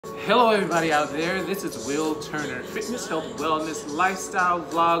Hello everybody out there, this is Will Turner, fitness, health, wellness, lifestyle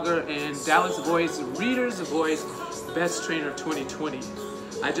vlogger, and Dallas Voice Reader's Voice Best Trainer of 2020.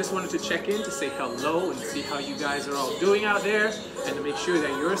 I just wanted to check in to say hello and see how you guys are all doing out there and to make sure that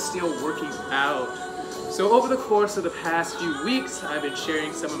you're still working out. So over the course of the past few weeks, I've been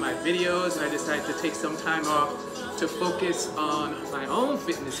sharing some of my videos and I decided to take some time off to focus on my own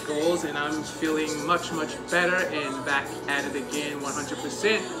fitness goals, and I'm feeling much better and back at it again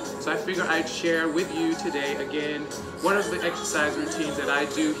 100%. So I figured I'd share with you today again what are the exercise routines that I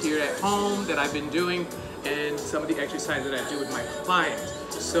do here at home that I've been doing and some of the exercises that I do with my clients.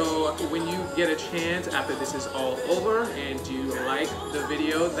 So when you get a chance after this is all over and you like the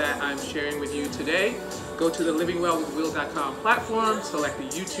video that I'm sharing with you today, go to the livingwellwithwill.com platform, select the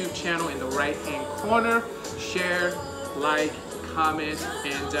YouTube channel in the right hand corner, share, like, comment,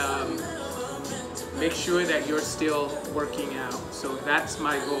 and make sure that you're still working out. So that's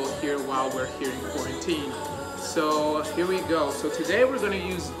my goal here while we're here in quarantine. So here we go. So today we're going to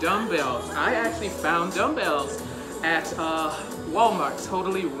use dumbbells. I actually found dumbbells at Walmart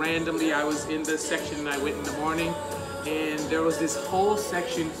totally randomly. I was in the section and I went in the morning and there was this whole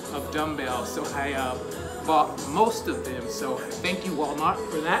section of dumbbells. So I bought most of them. So thank you Walmart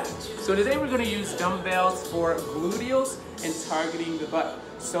for that. So today we're going to use dumbbells for gluteals and targeting the butt.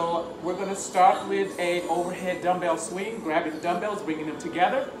 So we're going to start with a overhead dumbbell swing, grabbing the dumbbells, bringing them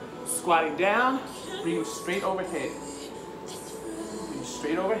together, squatting down, bring them straight overhead. Bring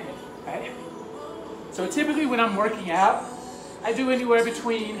straight overhead, right? So typically when I'm working out, I do anywhere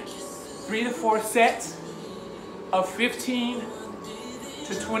between 3 to 4 sets of 15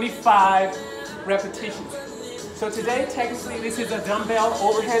 to 25 repetitions. So today, technically, this is a dumbbell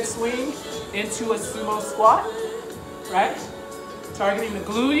overhead swing into a sumo squat, right? Targeting the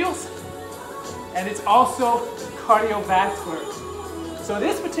gluteals, and it's also cardiovascular. So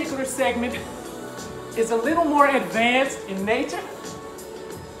this particular segment is a little more advanced in nature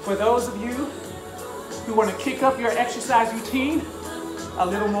for those of you who want to kick up your exercise routine a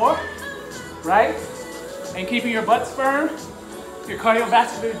little more, right? And keeping your butts firm, your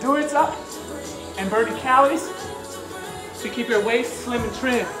cardiovascular endurance up, and burning calories to keep your waist slim and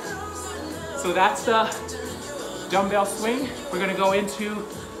trim. So that's the dumbbell swing. We're going to go into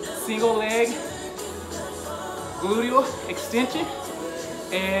single leg gluteal extension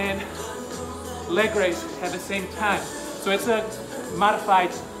and leg raise at the same time. So it's a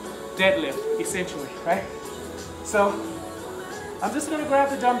modified deadlift essentially, right? So I'm just going to grab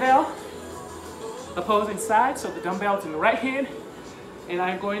the dumbbell opposing side. So the dumbbell's in the right hand and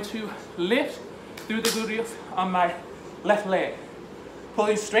I'm going to lift through the gluteals on my left leg,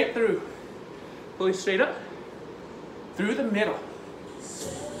 pulling straight through, pulling straight up, through the middle,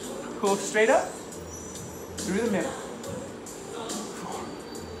 pull straight up, through the middle.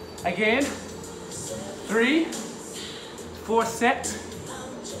 Again, 3, 4 sets,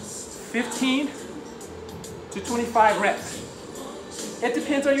 15 to 25 reps. It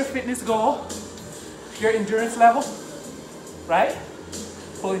depends on your fitness goal, your endurance level, right?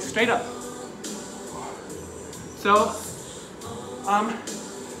 Pulling straight up. So I'm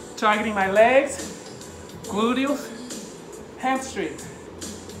targeting my legs, gluteals, hamstrings.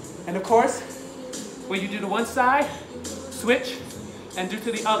 And of course, when you do to one side, switch and do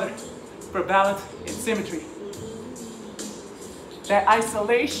to the other for balance and symmetry. That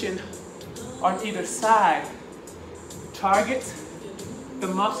isolation on either side targets the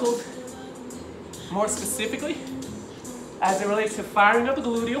muscles more specifically as it relates to firing of the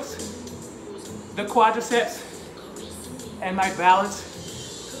gluteals, the quadriceps, and my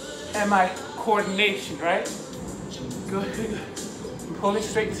balance and my coordination, right? Good, good, good. I'm pulling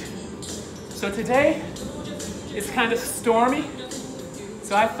straight. So today, it's kind of stormy,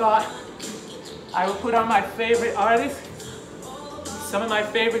 so I thought I would put on my favorite artist, some of my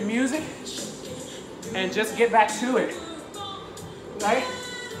favorite music, and just get back to it, right?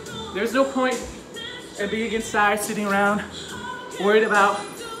 There's no point in being inside, sitting around, worried about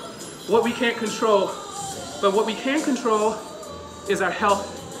what we can't control. But what we can control is our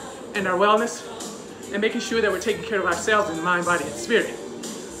health and our wellness and making sure that we're taking care of ourselves in mind, body, and spirit.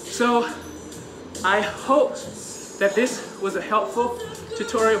 So I hope that this was a helpful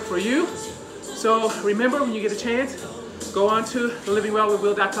tutorial for you. So remember, when you get a chance, go on to the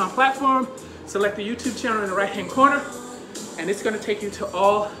livingwellwithwill.com platform, select the YouTube channel in the right hand corner, and it's going to take you to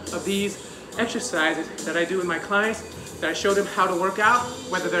all of these exercises that I do with my clients, that I show them how to work out,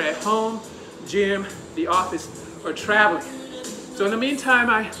 whether they're at home, gym, the office, or traveling. So in the meantime,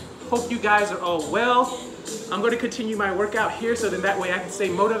 I hope you guys are all well. I'm going to continue my workout here so then that way I can stay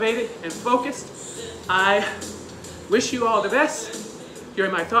motivated and focused. I wish you all the best. You're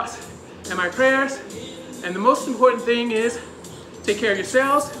in my thoughts and my prayers. And the most important thing is take care of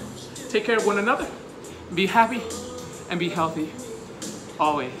yourselves, take care of one another, be happy and be healthy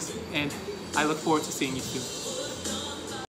always. And I look forward to seeing you soon.